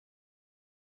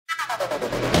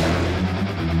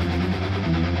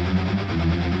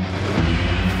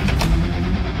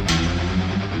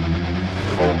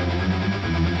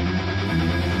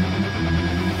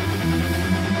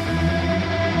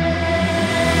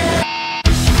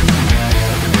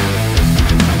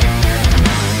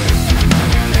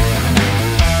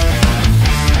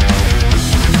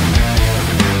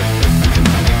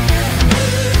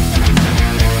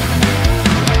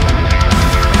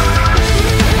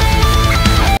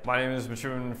My name is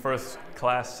midshipman first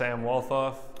class Sam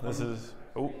Walthoff.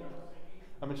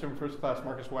 I'm midshipman first class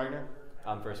Marcus Wagner.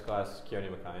 I'm first class Keone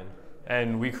McKine.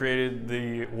 And we created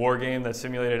the war game that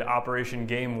simulated Operation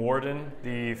Game Warden,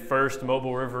 the first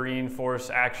mobile riverine force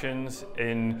actions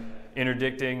in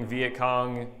interdicting Viet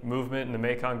Cong movement in the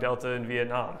Mekong Delta in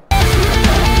Vietnam.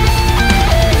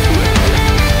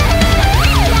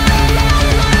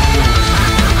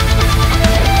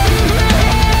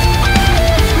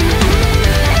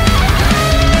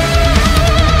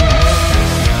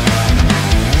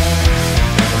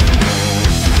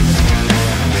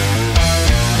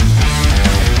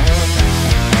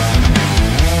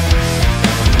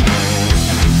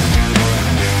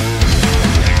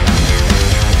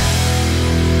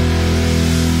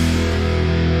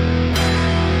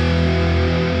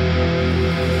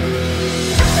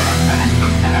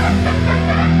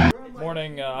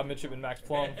 I'm midshipman Max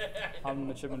Plum. I'm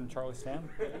midshipman Charlie Stam.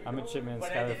 I'm midshipman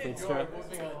Skylar Fleetstra.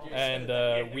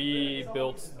 And we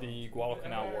built the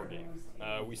Guadalcanal war game.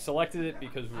 We selected it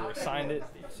because we were assigned it,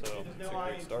 so it's a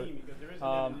great start.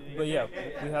 But yeah,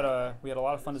 we had a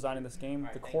lot of fun designing this game.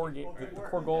 The core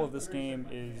goal of this game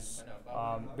is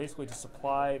basically to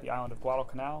supply the island of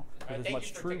Guadalcanal with as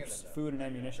much troops, food, and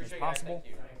ammunition as possible.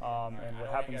 And what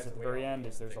happens at the very end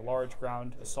is there's a large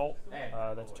ground assault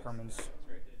that determines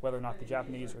whether or not the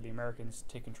Japanese or the Americans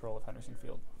take control of Henderson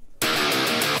Field.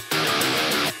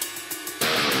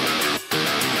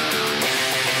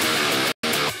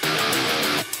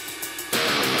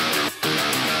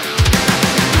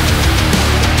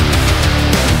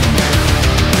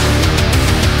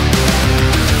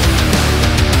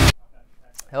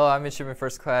 Hello, I'm midshipman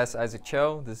first class Isaac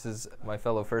Cho. This is my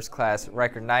fellow first class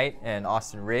Riker Knight and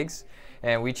Austin Riggs.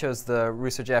 And we chose the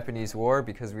Russo-Japanese War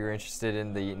because we were interested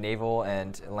in the naval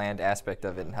and land aspect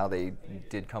of it and how they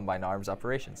did combined arms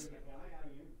operations.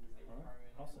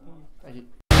 Thank you.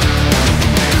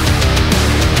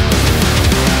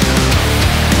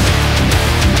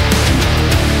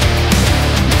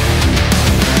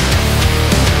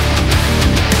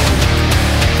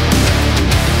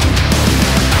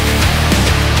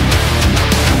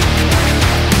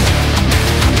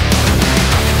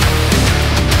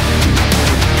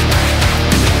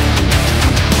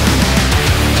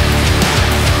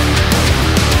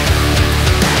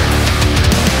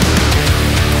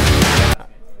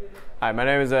 Hi, my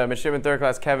name is midshipman third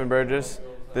class Kevin Burgess.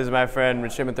 This is my friend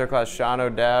midshipman third class Sean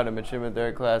O'Dowd and midshipman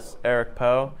third class Eric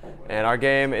Poe. And our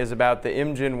game is about the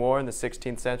Imjin War in the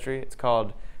 16th century. It's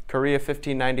called Korea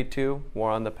 1592,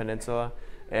 War on the Peninsula.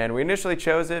 And we initially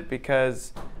chose it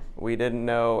because we didn't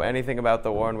know anything about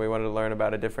the war and we wanted to learn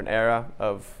about a different era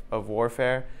of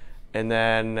warfare. And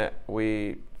then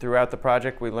throughout the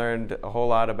project, we learned a whole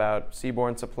lot about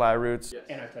seaborne supply routes.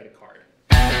 And I played a card.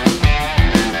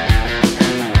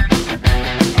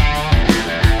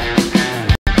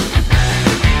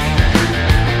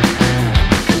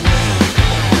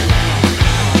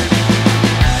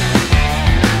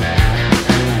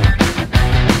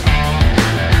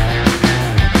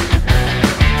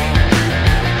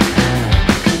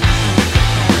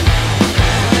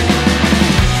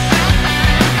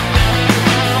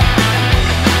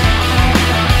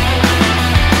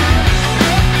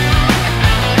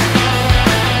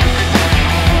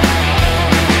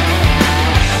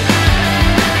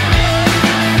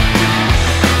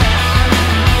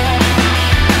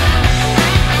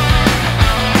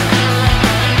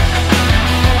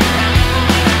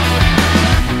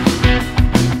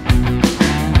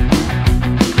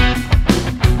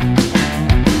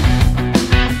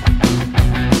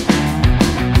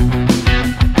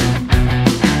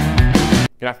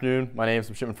 Good afternoon. My name is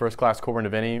midshipman first class Corbin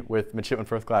Deviney with midshipman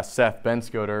first class Seth Ben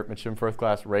Scoter, midshipman first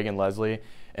class Reagan Leslie,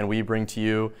 and we bring to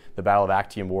you the Battle of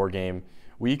Actium war game.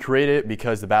 We created it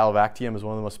because the Battle of Actium is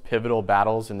one of the most pivotal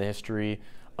battles in the history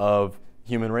of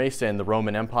human race, and the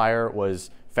Roman Empire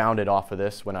was founded off of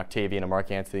this when Octavian and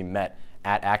Mark Antony met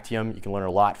at Actium. You can learn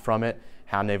a lot from it,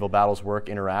 how naval battles work,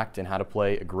 interact, and how to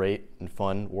play a great and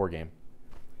fun war game.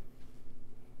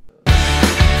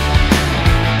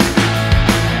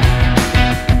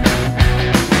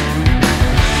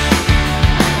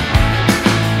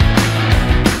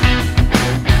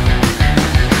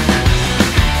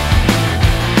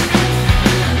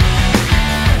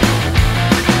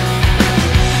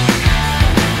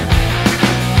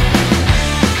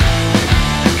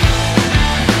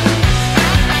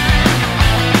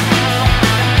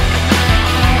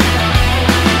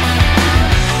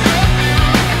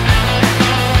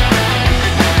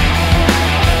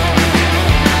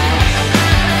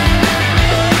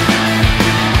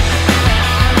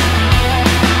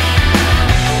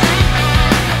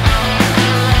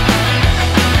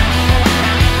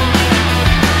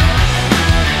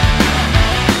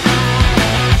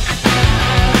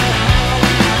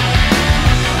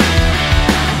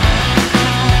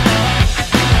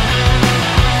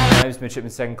 Midshipman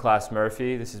Second Class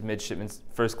Murphy. This is Midshipman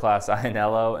First Class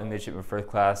Ianello and Midshipman First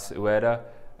Class Ueda.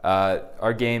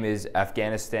 Our game is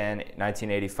Afghanistan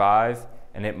 1985,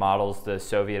 and it models the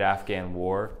Soviet-Afghan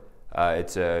War.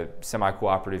 It's a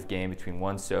semi-cooperative game between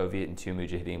one Soviet and two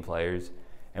Mujahideen players.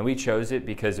 And we chose it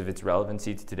because of its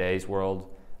relevancy to today's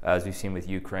world, as we've seen with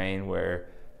Ukraine, where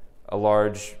a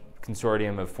large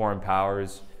consortium of foreign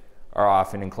powers are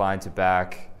often inclined to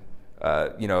back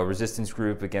a resistance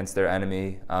group against their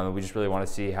enemy. And we just really want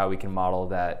to see how we can model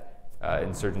that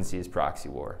insurgency as proxy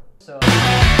war. So in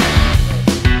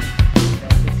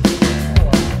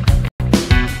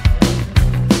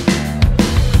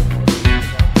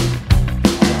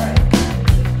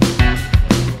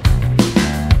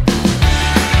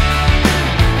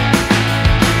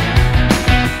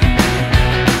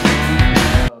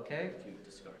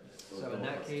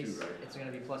that case, it's going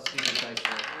to be +2 to dice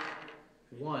roll.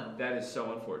 1. That is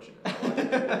so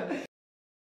unfortunate.